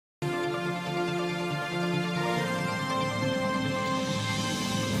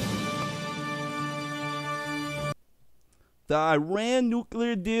the Iran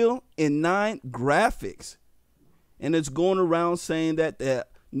nuclear deal in 9 graphics. And it's going around saying that the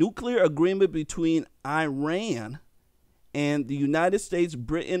nuclear agreement between Iran and the United States,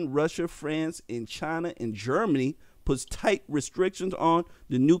 Britain, Russia, France, and China and Germany puts tight restrictions on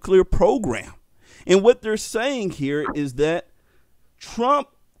the nuclear program. And what they're saying here is that Trump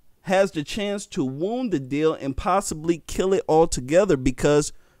has the chance to wound the deal and possibly kill it altogether,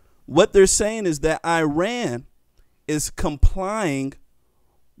 because what they're saying is that Iran is complying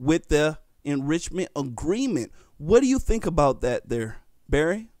with the enrichment agreement. What do you think about that there,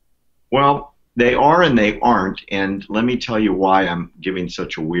 Barry? Well, they are and they aren't, and let me tell you why I'm giving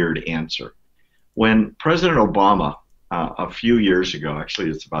such a weird answer. When President Obama, a few years ago, actually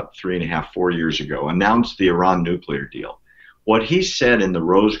it's about 3.5, 4 years ago, announced the Iran nuclear deal, what he said in the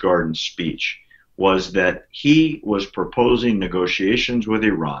Rose Garden speech was that he was proposing negotiations with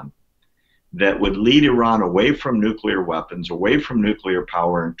Iran that would lead Iran away from nuclear weapons, away from nuclear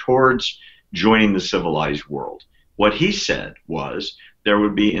power, and towards joining the civilized world. What he said was there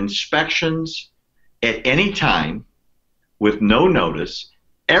would be inspections at any time with no notice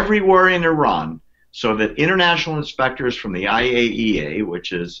everywhere in Iran, so that international inspectors from the IAEA,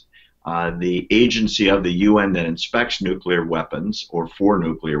 which is the agency of the UN that inspects nuclear weapons or for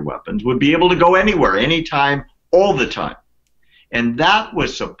nuclear weapons, would be able to go anywhere, anytime, all the time. And that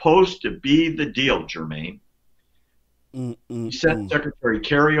was supposed to be the deal, Jermain. He sent Secretary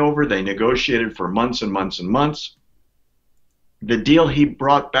Kerry over. They negotiated for months and months and months. The deal he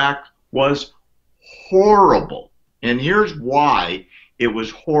brought back was horrible. And here's why it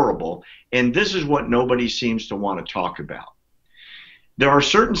was horrible. And this is what nobody seems to want to talk about. There are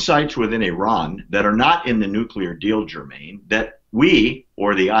certain sites within Iran that are not in the nuclear deal, Jermain, that we,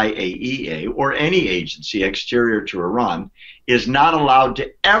 or the IAEA, or any agency exterior to Iran, is not allowed to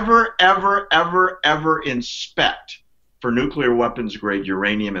ever, ever, ever, ever inspect for nuclear weapons grade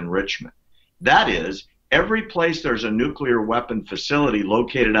uranium enrichment. That is, every place there's a nuclear weapon facility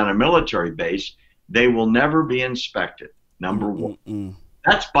located on a military base, they will never be inspected, number one.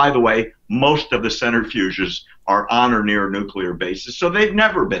 That's, by the way, most of the centrifuges are on or near nuclear bases, so they've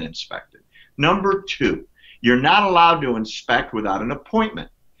never been inspected. Number two, you're not allowed to inspect without an appointment.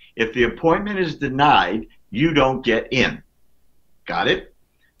 If the appointment is denied, you don't get in. Got it?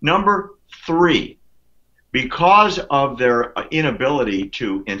 Number three, because of their inability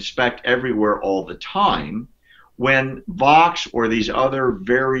to inspect everywhere all the time, when Vox or these other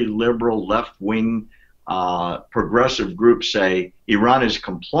very liberal left-wing progressive groups say Iran is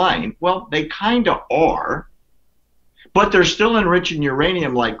compliant, well, they kind of are, but they're still enriching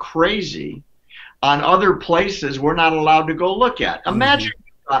uranium like crazy on other places we're not allowed to go look at. Imagine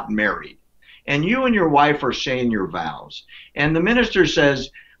you got married and you and your wife are saying your vows, and the minister says,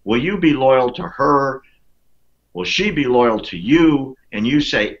 will you be loyal to her? Will she be loyal to you? And you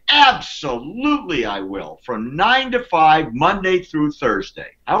say, absolutely I will, from 9 to 5, Monday through Thursday.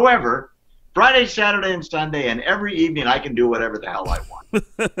 However, Friday, Saturday, and Sunday, and every evening I can do whatever the hell I want,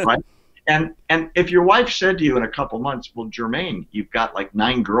 right? And if your wife said to you in a couple months, well, Jermain, you've got like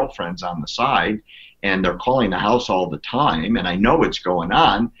 9 girlfriends on the side, and they're calling the house all the time, and I know what's going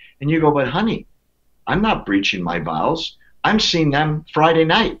on, and you go, but honey, I'm not breaching my vows. I'm seeing them Friday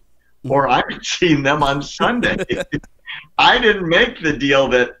night, or I'm seeing them on Sunday. I didn't make the deal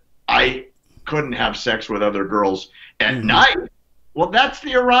that I couldn't have sex with other girls at night. Well, that's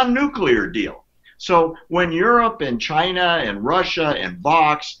the Iran nuclear deal. So when Europe and China and Russia and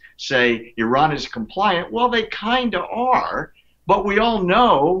Vox say Iran is compliant, well, they kind of are, but we all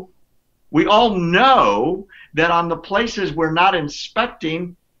know that on the places we're not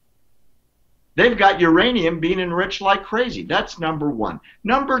inspecting, they've got uranium being enriched like crazy. That's number one.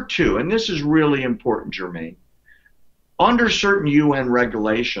 Number two, and this is really important, Jermain, under certain UN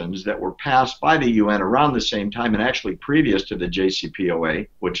regulations that were passed by the UN around the same time and actually previous to the JCPOA,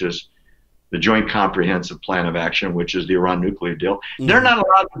 which is the Joint Comprehensive Plan of Action, which is the Iran nuclear deal, they're not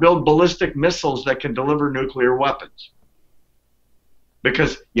allowed to build ballistic missiles that can deliver nuclear weapons.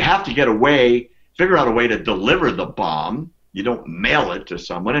 Because you have to figure out a way to deliver the bomb. You don't mail it to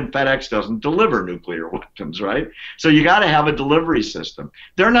someone, and FedEx doesn't deliver nuclear weapons, right? So you got to have a delivery system.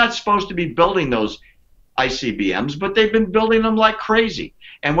 They're not supposed to be building those ICBMs, but they've been building them like crazy.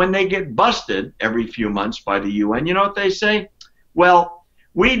 And when they get busted every few months by the UN, you know what they say? Well,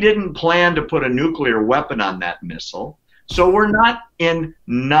 we didn't plan to put a nuclear weapon on that missile, so we're not in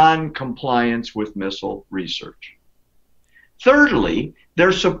non-compliance with missile research. Thirdly,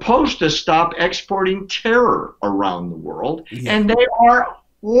 they're supposed to stop exporting terror around the world, and they are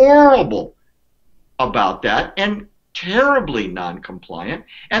horrible about that and terribly non-compliant,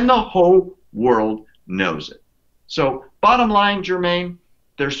 and the whole world knows it. So bottom line, Jermaine,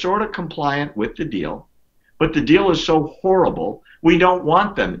 they're sort of compliant with the deal, but the deal is so horrible, we don't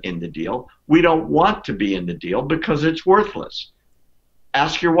want them in the deal. We don't want to be in the deal because it's worthless.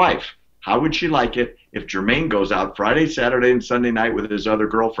 Ask your wife, how would she like it if Jermain goes out Friday, Saturday, and Sunday night with his other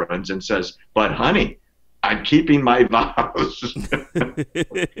girlfriends and says, but honey, I'm keeping my vows. That's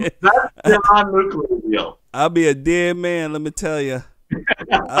the non-nuclear deal. I'll be a dead man, let me tell you.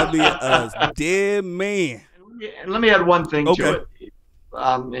 I'll be a dead man. And let me add one thing Okay. to it.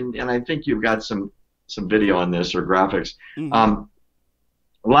 And I think you've got some video on this or graphics. Mhm.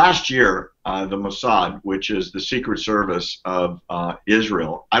 Last year, the Mossad, which is the Secret Service of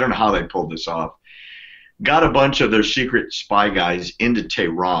Israel, I don't know how they pulled this off, got a bunch of their secret spy guys into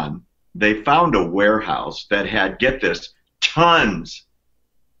Tehran. They found a warehouse that had, get this, tons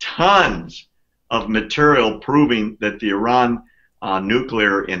of material proving that the Iran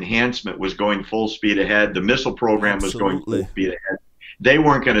nuclear enhancement was going full speed ahead. The missile program was going full speed ahead. They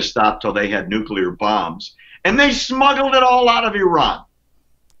weren't going to stop till they had nuclear bombs. And they smuggled it all out of Iran.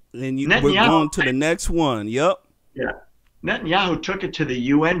 And we're going to the next one. Yep. Yeah. Netanyahu took it to the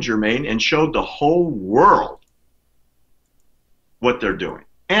UN, Jermaine, and showed the whole world what they're doing.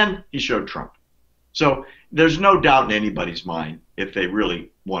 And he showed Trump. So there's no doubt in anybody's mind, if they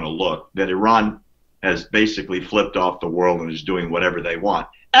really want to look, that Iran has basically flipped off the world and is doing whatever they want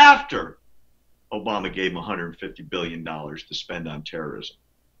after Obama gave them $150 billion to spend on terrorism.